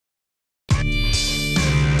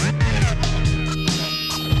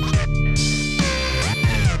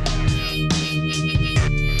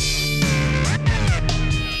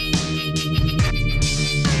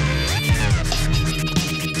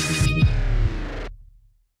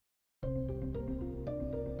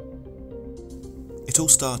all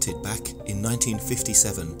started back in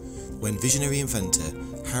 1957 when visionary inventor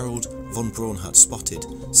Harold von Braunhut spotted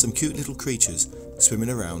some cute little creatures swimming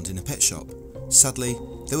around in a pet shop. Sadly,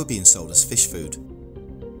 they were being sold as fish food.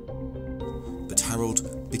 But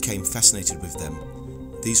Harold became fascinated with them.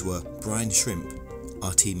 These were brine shrimp,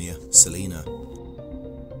 Artemia salina.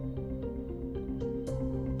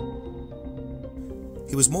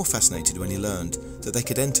 He was more fascinated when he learned that they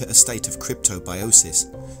could enter a state of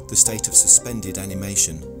cryptobiosis, the state of suspended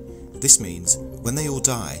animation. This means when they all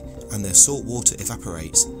die and their salt water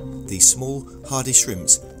evaporates, these small, hardy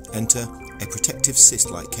shrimps enter a protective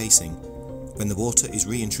cyst-like casing. When the water is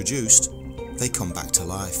reintroduced, they come back to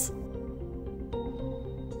life.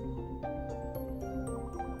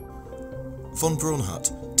 Von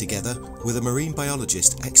Braunhut, together with a marine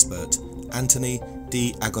biologist expert, Anthony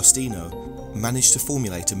D. Agostino, managed to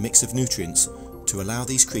formulate a mix of nutrients to allow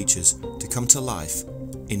these creatures to come to life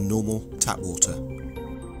in normal tap water.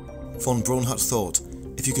 Von Braunhut thought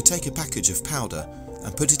if you could take a package of powder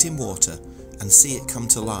and put it in water and see it come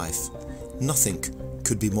to life, nothing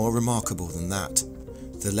could be more remarkable than that.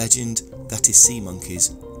 The legend that is sea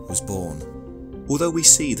monkeys was born. Although we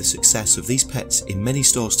see the success of these pets in many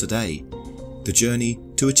stores today, the journey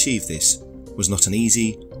to achieve this was not an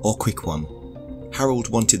easy or quick one. Harold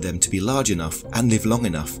wanted them to be large enough and live long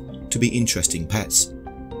enough to be interesting pets.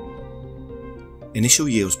 Initial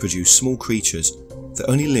yields produced small creatures that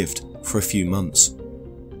only lived for a few months.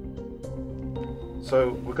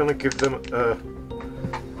 So we're going to give them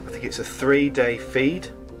I think it's a 3-day feed,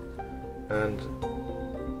 and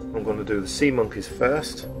I'm going to do the sea monkeys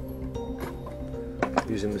first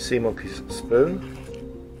using the sea monkeys spoon.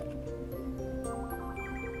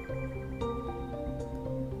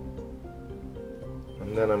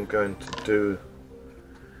 And then I'm going to do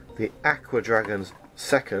the Aqua Dragons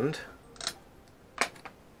second,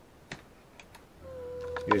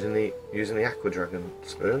 using the Aqua Dragon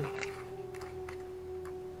spoon.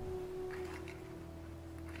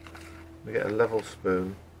 We get a level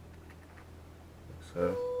spoon,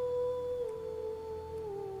 so,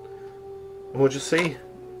 and we'll just see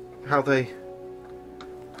how they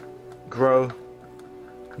grow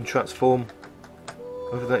and transform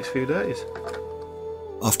over the next few days.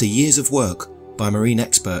 After years of work by marine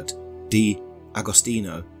expert D.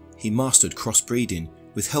 Agostino, he mastered crossbreeding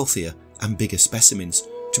with healthier and bigger specimens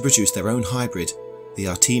to produce their own hybrid, the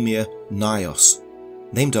Artemia nios,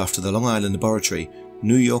 named after the Long Island laboratory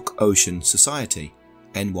New York Ocean Society,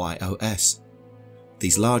 NYOS.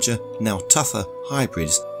 These larger, now tougher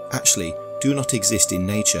hybrids actually do not exist in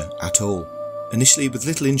nature at all. Initially with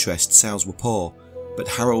little interest, sales were poor, but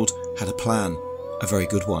Harold had a plan, a very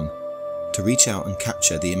good one, to reach out and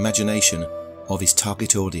capture the imagination of his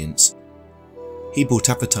target audience. He bought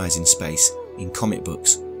advertising space in comic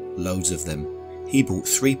books, loads of them. He bought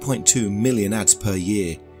 3.2 million ads per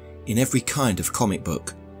year in every kind of comic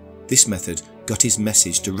book. This method got his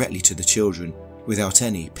message directly to the children without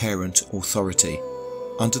any parent authority.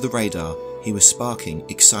 Under the radar, he was sparking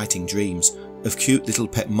exciting dreams of cute little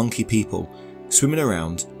pet monkey people swimming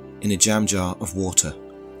around in a jam jar of water.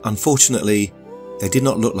 Unfortunately, they did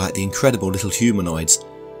not look like the incredible little humanoids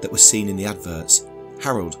that were seen in the adverts.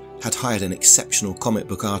 Harold had hired an exceptional comic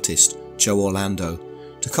book artist, Joe Orlando,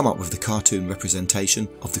 to come up with the cartoon representation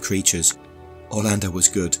of the creatures. Orlando was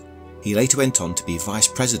good. He later went on to be vice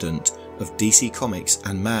president of DC Comics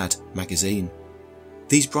and Mad magazine.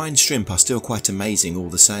 These brine shrimp are still quite amazing all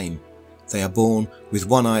the same. They are born with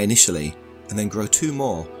one eye initially and then grow 2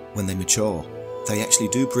 more when they mature. They actually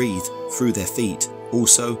do breathe through their feet.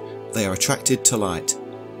 Also, they are attracted to light.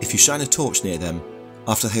 If you shine a torch near them,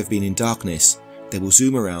 after they have been in darkness, they will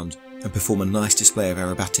zoom around and perform a nice display of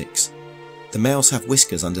aerobatics. The males have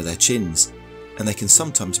whiskers under their chins, and they can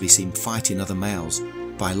sometimes be seen fighting other males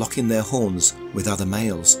by locking their horns with other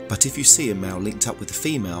males. But if you see a male linked up with a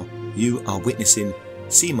female, you are witnessing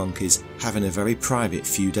sea monkeys having a very private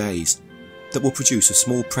few days that will produce a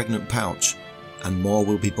small pregnant pouch, and more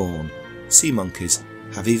will be born. Sea monkeys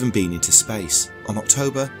have even been into space. On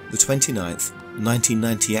October the 29th,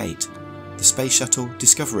 1998, the Space Shuttle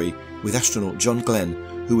Discovery with astronaut John Glenn,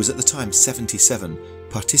 who was at the time 77,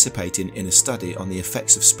 participating in a study on the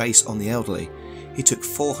effects of space on the elderly. He took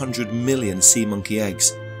 400 million sea monkey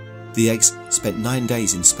eggs. The eggs spent 9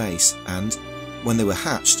 days in space, and when they were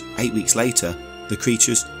hatched 8 weeks later, the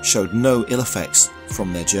creatures showed no ill effects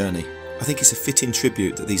from their journey. I think it's a fitting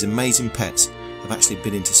tribute that these amazing pets have actually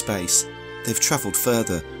been into space. They've travelled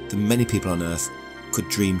further than many people on Earth could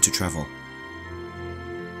dream to travel.